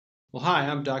Well, hi,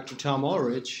 I'm Dr. Tom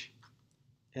Ulrich,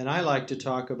 and I like to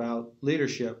talk about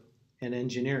leadership and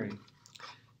engineering.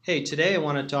 Hey, today I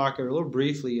want to talk a little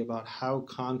briefly about how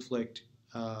conflict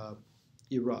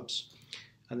erupts.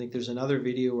 I think there's another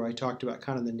video where I talked about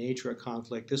kind of the nature of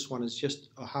conflict. This one is just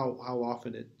how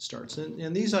often it starts.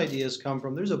 And these ideas come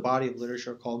from, there's a body of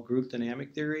literature called group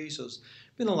dynamic theory. So there's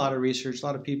been a lot of research, a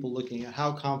lot of people looking at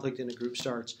how conflict in a group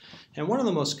starts. And one of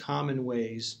the most common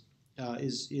ways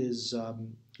is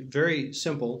very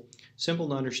simple to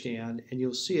understand, and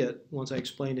you'll see it once I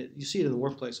explain it. You see it in the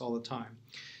workplace all the time.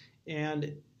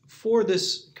 And for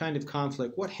this kind of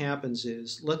conflict, what happens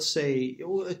is, let's say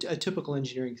a typical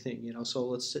engineering thing, so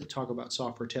let's talk about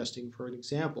software testing for an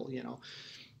example.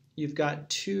 You've got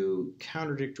two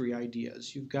contradictory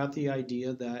ideas. You've got the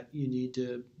idea that you need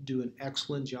to do an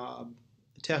excellent job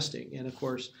testing, and of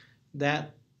course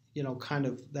that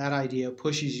that idea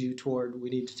pushes you toward, we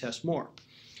need to test more.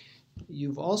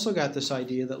 You've also got this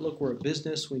idea that, look, we're a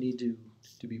business, we need to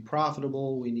be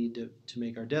profitable, we need to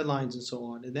make our deadlines and so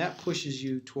on, and that pushes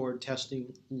you toward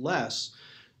testing less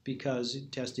because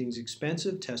testing is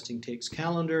expensive, testing takes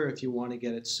calendar. If you want to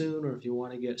get it soon, or if you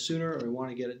want to get it sooner, or you want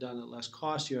to get it done at less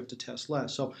cost, you have to test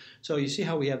less. So you see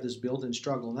how we have this built-in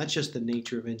struggle, and that's just the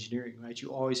nature of engineering, right? You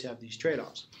always have these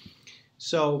trade-offs.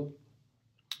 So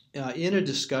in a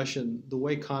discussion, the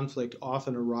way conflict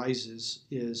often arises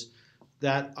is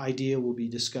that idea will be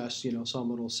discussed.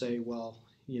 Someone will say, well,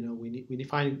 we need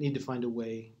to find a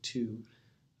way to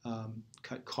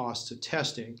cut costs of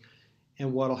testing.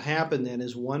 And what will happen then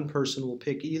is one person will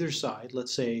pick either side.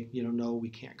 Let's say, no, we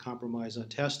can't compromise on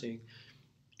testing.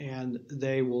 And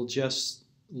they will just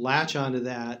latch onto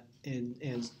that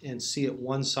and see it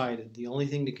one-sided. The only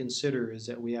thing to consider is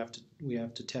that we have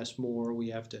to test more. We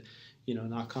have to,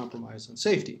 not compromise on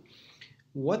safety.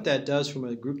 What that does from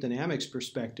a group dynamics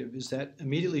perspective is that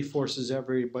immediately forces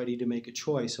everybody to make a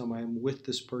choice. Am I with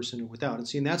this person or without? And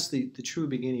see, and that's the true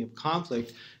beginning of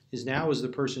conflict, is now as the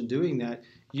person doing that,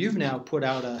 you've now put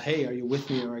out a, hey, are you with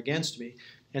me or against me?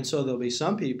 And so there'll be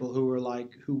some people who are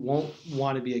who won't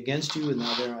want to be against you, and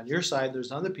now they're on your side.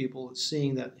 There's other people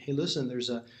seeing that, hey, listen,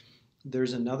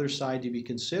 there's another side to be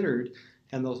considered.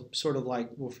 And they'll sort of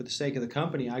well, for the sake of the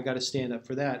company, I got to stand up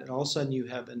for that. And all of a sudden you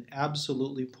have an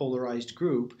absolutely polarized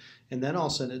group, and then all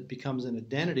of a sudden it becomes an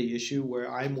identity issue where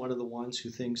I'm one of the ones who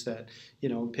thinks that,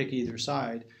 pick either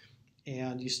side.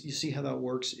 And you see how that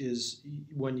works is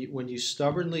when you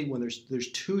stubbornly, when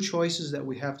there's two choices that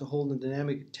we have to hold in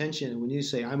dynamic tension, and when you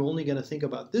say, I'm only going to think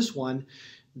about this one,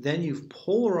 then you've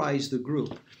polarized the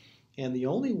group. And the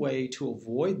only way to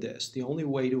avoid this, the only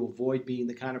way to avoid being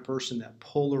the kind of person that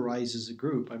polarizes a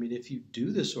group, I mean, if you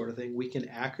do this sort of thing, we can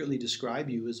accurately describe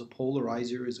you as a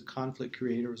polarizer, as a conflict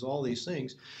creator, as all these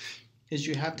things, is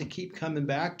you have to keep coming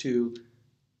back to,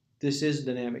 this is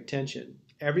dynamic tension.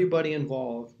 Everybody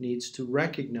involved needs to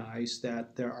recognize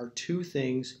that there are two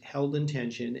things held in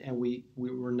tension, and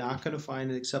we're not going to find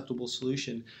an acceptable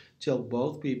solution till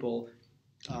both people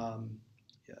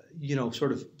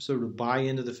sort of buy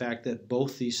into the fact that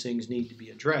both these things need to be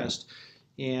addressed.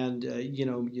 And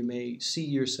you may see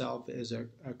yourself as a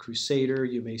crusader.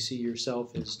 You may see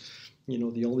yourself as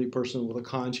the only person with a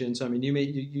conscience. I mean,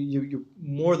 you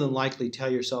more than likely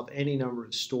tell yourself any number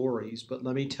of stories, but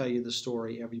let me tell you the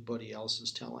story everybody else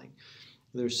is telling.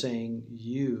 They're saying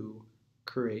you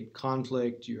create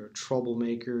conflict, you're a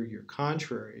troublemaker, you're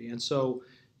contrary. And so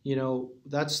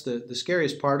that's the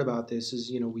scariest part about this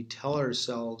is, we tell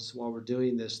ourselves while we're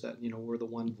doing this that, we're the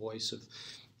one voice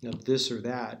of this or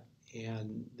that.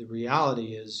 And the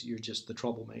reality is you're just the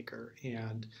troublemaker.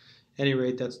 And at any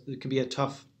rate, it can be a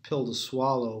tough pill to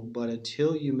swallow, but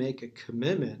until you make a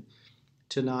commitment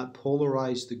to not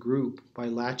polarize the group by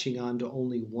latching on to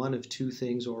only one of two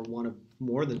things or one of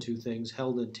more than two things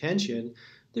held in tension,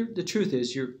 the truth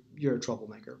is you're a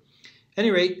troublemaker. At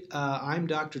any rate, I'm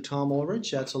Dr. Tom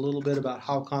Ulrich. That's a little bit about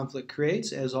how conflict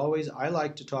creates. As always, I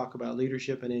like to talk about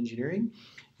leadership and engineering.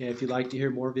 And if you'd like to hear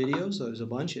more videos, there's a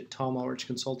bunch at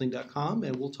tomulrichconsulting.com,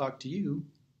 and we'll talk to you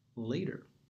later.